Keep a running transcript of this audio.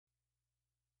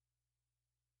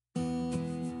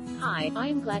Hi, I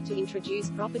am glad to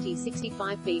introduce property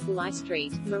 65b Bulli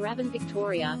Street, Moorabbin,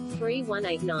 Victoria,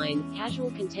 3189, casual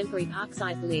contemporary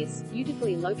Parkside Bliss,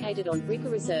 beautifully located on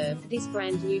Bricker Reserve. This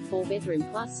brand new 4-bedroom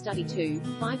plus study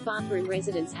 2-5-bathroom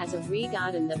residence has a rear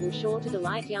garden that will sure to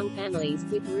delight young families,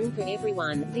 with room for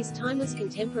everyone. This timeless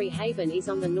contemporary haven is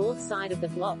on the north side of the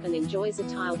block and enjoys a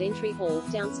tiled entry hall,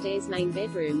 downstairs main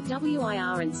bedroom,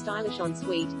 WIR and stylish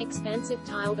ensuite, expansive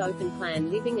tiled open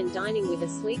plan living and dining with a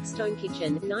sleek stone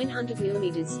kitchen,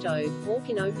 900mm stove,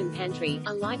 walk-in open pantry,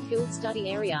 a light-filled study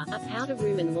area, a powder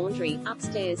room and laundry.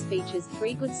 Upstairs features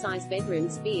 3 good-sized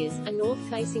bedrooms, beers, a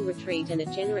north-facing retreat and a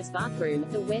generous bathroom.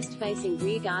 The west-facing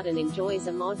rear garden enjoys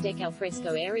a mod deck al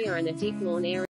fresco area and a deep lawn area.